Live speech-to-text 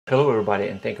Hello everybody,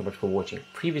 and thank you much for watching.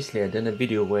 Previously I done a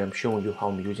video where I'm showing you how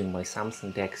I'm using my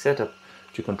Samsung DeX setup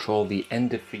to control the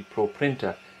Ender-free Pro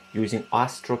printer using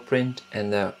AstroPrint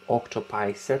and the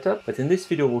Octopi setup. But in this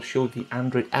video we'll show the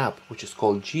Android app which is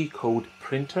called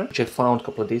GCodePrintr, which I found a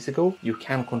couple of days ago. You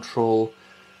can control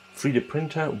 3D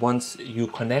printer once you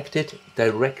connect it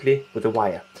directly with a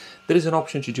wire. There is an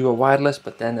option to do a wireless,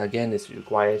 but then again it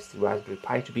requires the Raspberry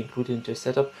Pi to be included into a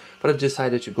setup. But I've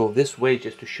decided to go this way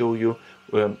just to show you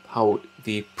how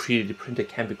the 3D printer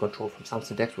can be controlled from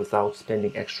Samsung DeX without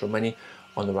spending extra money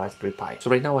on the Raspberry Pi.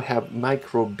 So right now I have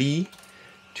micro B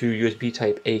to USB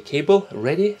type A cable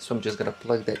ready, so I'm just gonna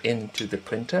plug that into the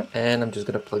printer, and I'm just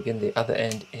gonna plug in the other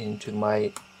end into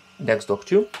my DeX Dock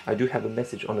 2. I do have a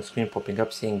message on the screen popping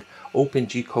up saying open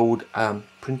G-code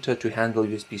printer to handle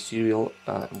USB serial.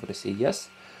 I'm going to say yes.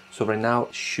 So right now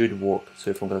it should work.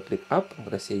 So if I'm going to click up, I'm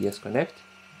going to say yes, connect.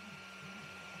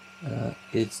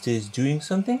 It's just doing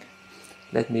something.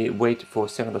 Let me wait for a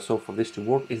second or so for this to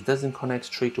work. It doesn't connect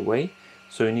straight away,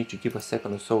 so you need to give a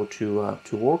second or so to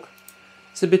work.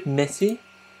 It's a bit messy,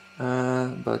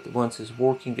 but once it's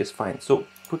working, it's fine. So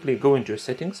quickly go into your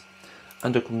settings.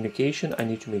 Under communication, I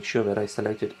need to make sure that I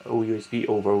selected OUSB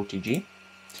over OTG,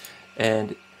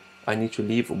 and I need to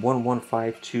leave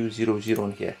 115200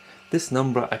 on here. This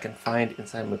number I can find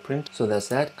inside my print, so that's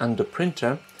that. Under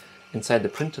printer, inside the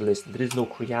printer list, there is no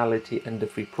Creality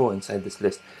Ender-free Pro inside this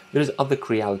list. There is other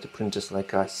Creality printers like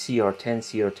CR10,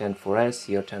 CR10 4S,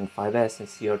 CR10 5S, and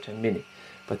CR10 Mini,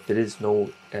 but there is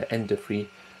no Ender-free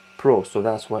Pro, so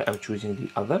that's why I'm choosing the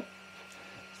other.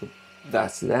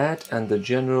 That's that. And the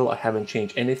general, I haven't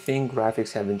changed anything.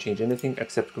 Graphics haven't changed anything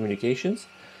except communications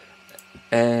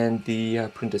and the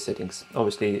printer settings.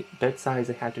 Obviously bed size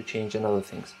I had to change and other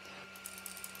things.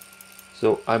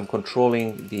 So I'm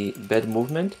controlling the bed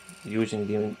movement using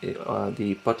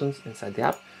the buttons inside the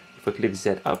app. If I click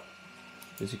Z up,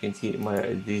 as you can see,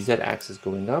 the Z axis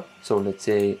going up. So let's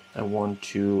say I want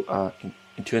to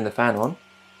turn the fan on,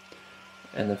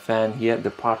 and the fan here, the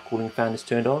part cooling fan, is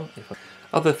turned on.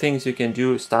 Other things you can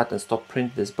do: start and stop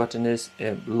print. This button is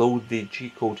load the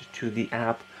G-code to the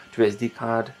app, to SD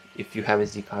card if you have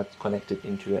SD card connected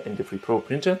into an Ender-free Pro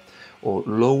printer, or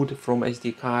load from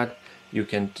SD card. You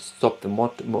can stop the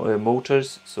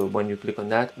motors, so when you click on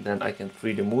that, then I can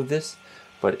freely move this.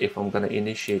 But if I'm gonna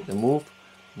initiate the move,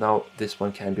 now this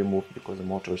one can be moved because the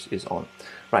motors is on.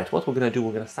 Right, what we're gonna do,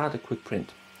 we're gonna start a quick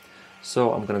print.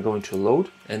 So I'm gonna go into load,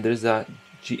 and there's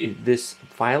this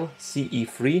file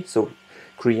CE3, so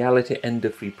Creality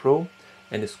Ender-free Pro,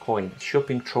 and it's coin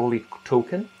shopping trolley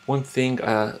token. One thing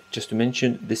just to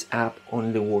mention, this app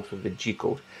only works with the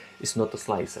G-code. It's not a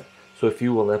slicer. So if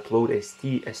you will upload a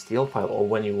STL file, or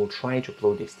when you will try to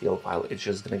upload the STL file, it's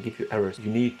just gonna give you errors. You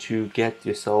need to get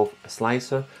yourself a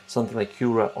slicer, something like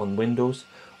Cura on Windows,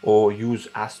 or use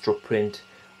AstroPrint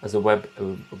as a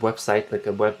website, like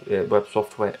a web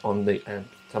software on the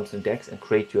Samsung DeX, and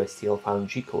create your STL file in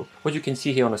G-code. What you can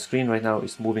see here on the screen right now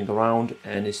is moving around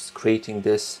and is creating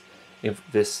this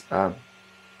 3D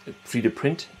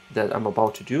print that I'm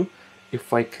about to do.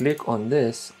 If I click on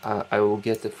this, I will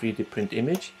get the 3D print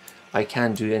image. I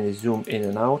can't do any zoom in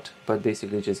and out, but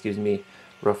basically it just gives me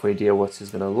a rough idea what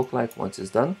it's gonna look like once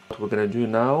it's done. What we're gonna do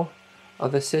now,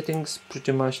 other settings,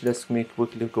 pretty much, let's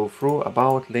quickly go through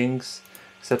about links,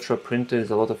 etc. Printer,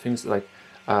 there's a lot of things like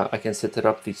I can set it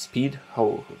up, the speed,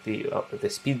 how the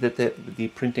speed that the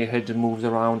printing head moves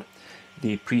around,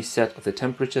 the preset of the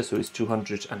temperature, so it's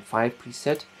 205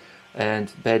 preset,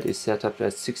 and bed is set up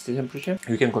as 60 temperature.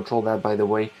 You can control that, by the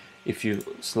way. If you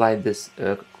slide this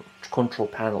control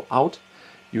panel out,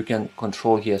 you can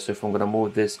control here. So if I'm gonna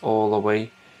move this all the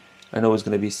way, I know it's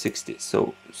gonna be 60,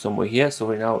 so somewhere here. So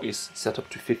right now it's set up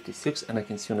to 56, and I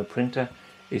can see on the printer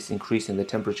is increasing the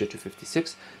temperature to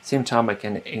 56. Same time I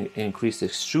can increase the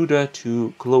extruder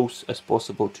to close as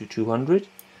possible to 200,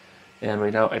 and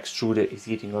right now extruder is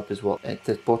heating up as well. At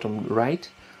the bottom right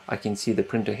I can see the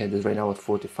printer head is right now at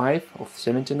 45 of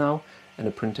 70 now, and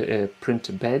the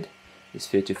printer bed is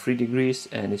 33 degrees,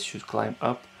 and it should climb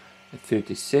up at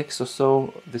 36 or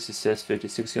so. This says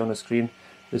 36 here on the screen.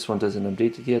 This one doesn't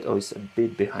update it yet, or it's a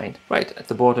bit behind. Right at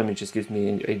the bottom it just gives me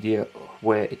an idea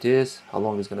where it is, how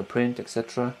long it's going to print,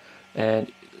 etc.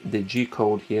 And the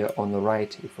G-code here on the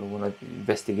right if I want to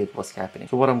investigate what's happening.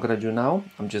 So what I'm going to do now,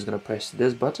 I'm just going to press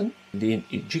this button. The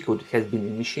G-code has been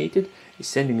initiated. It's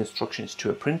sending instructions to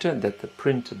a printer that the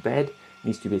printer bed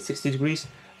needs to be at 60 degrees,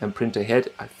 and printer head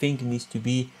I think needs to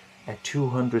be at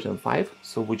 205.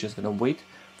 So we're just going to wait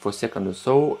for a second or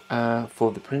so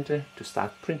for the printer to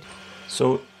start printing.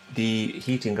 So the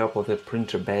heating up of the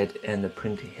printer bed and the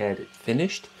printing head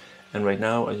finished, And right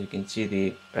now, as you can see,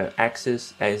 the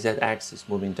Z-axis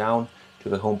moving down to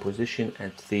the home position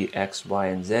and the X, Y,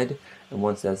 and Z. And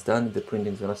once that's done, the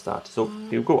printing is gonna start. So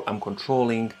here you go. I'm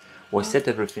controlling, or set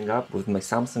everything up with my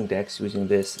Samsung DeX using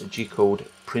this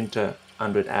GCodePrintr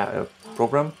 100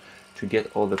 program to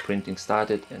get all the printing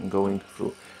started and going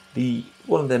through.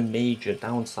 One of the major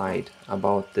downside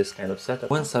about this kind of setup,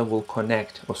 once I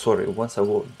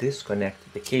will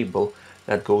disconnect the cable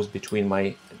that goes between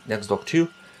my NextDock 2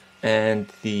 and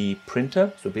the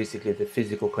printer, so basically the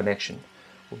physical connection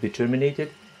will be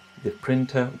terminated, the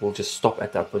printer will just stop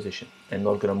at that position and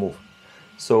not gonna move.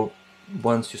 So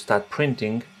once you start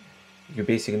printing, you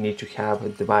basically need to have a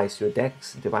device, your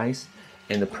DeX device,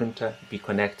 and the printer be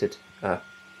connected,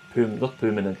 not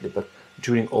permanently, but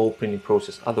during all printing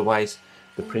process. Otherwise,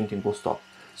 the printing will stop.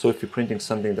 So if you're printing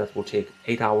something that will take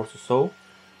 8 hours or so,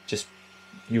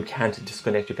 you can't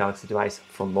disconnect your Galaxy device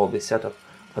from all this setup.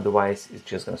 Otherwise, it's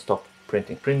just gonna stop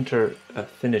printing. Printer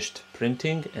finished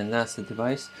printing, and that's the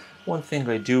device. One thing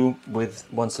I do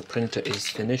once the printer is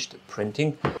finished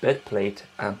printing, bed plate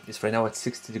is right now at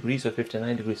 60 degrees or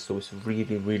 59 degrees, so it's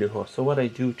really, really hot. So what I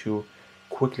do to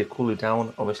quickly cool it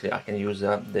down, obviously I can use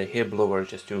the hair blower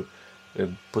just to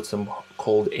put some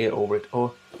cold air over it,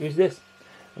 or use this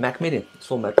Mac Mini.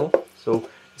 It's all metal, so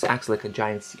it acts like a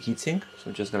giant heatsink. So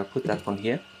I'm just gonna put that on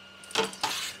here,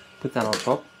 put that on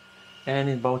top, and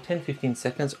in about 10-15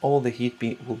 seconds all the heat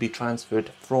will be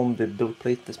transferred from the build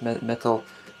plate, this metal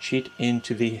sheet,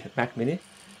 into the Mac Mini,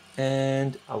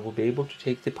 and I will be able to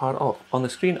take the part off. On the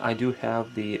screen I do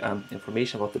have the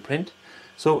information about the print.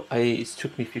 So it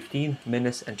took me 15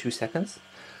 minutes and 2 seconds.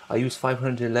 I use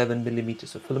 511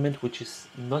 millimeters of filament, which is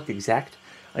not exact.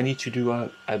 I need to do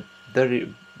a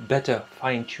very better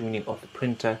fine-tuning of the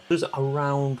printer. There's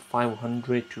around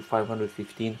 500 to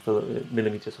 515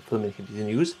 millimeters of filament you can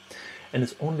use, and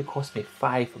it's only cost me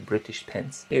 5 British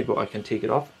pence. There you go, I can take it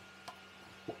off.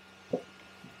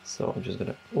 So I'm just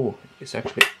gonna, it's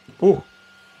actually,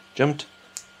 jumped.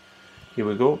 Here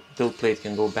we go, build plate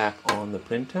can go back on the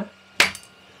printer.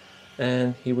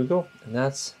 And here we go, and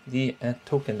that's the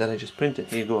token that I just printed.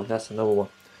 Here you go, that's another one.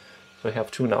 So I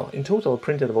have 2 now. In total, I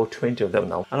printed about 20 of them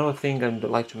now. Another thing I'd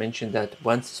like to mention, that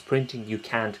once it's printing, you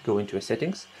can't go into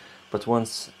settings, but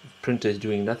once printer is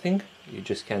doing nothing, you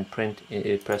just can print,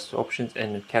 press options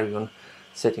and carry on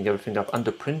setting everything up.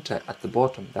 Under printer at the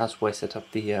bottom, that's where I set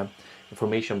up the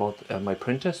information about my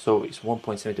printer. So it's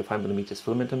 1.75 millimeters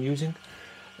filament I'm using.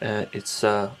 It's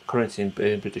currency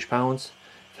in British pounds.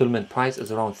 Filament price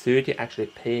is around 30. Actually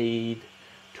paid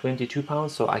 £22,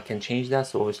 so I can change that.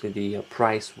 So obviously the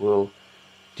price will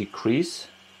decrease,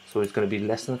 so it's going to be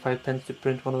less than 5 pence to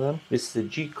print one of them. This is the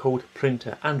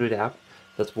GCodePrintr Android app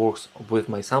that works with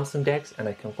my Samsung DeX, and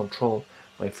I can control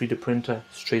my 3D printer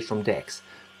straight from DeX.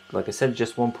 Like I said,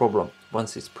 just one problem: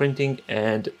 once it's printing,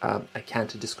 and I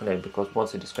can't disconnect, because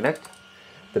once I disconnect,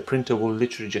 the printer will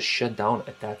literally just shut down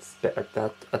at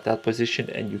that position,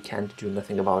 and you can't do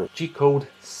nothing about it.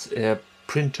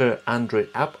 GCodePrintr Android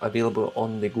app available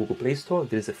on the Google Play Store.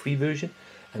 There is a free version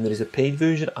and there is a paid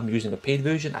version. I'm using a paid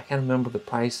version. I can't remember the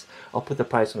price. I'll put the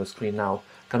price on the screen now.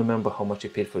 I can't remember how much I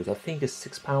paid for it. I think it's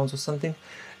 £6 or something.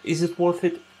 Is it worth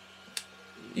it?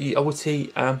 I would say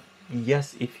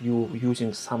yes, if you're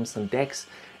using Samsung DeX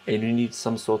and you need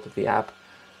some sort of the app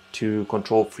to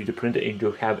control 3D printer and you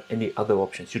don't have any other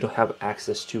options. You don't have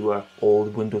access to an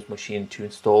old Windows machine to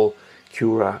install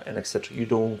Cura and etc. You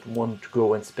don't want to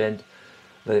go and spend,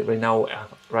 right now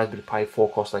Raspberry Pi 4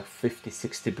 costs like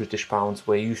 50-60 British pounds,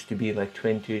 where it used to be like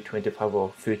 20, 25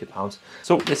 or 30 pounds.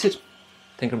 So that's it.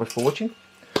 Thank you very much for watching.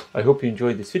 I hope you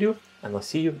enjoyed this video, and I'll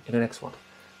see you in the next one.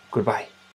 Goodbye.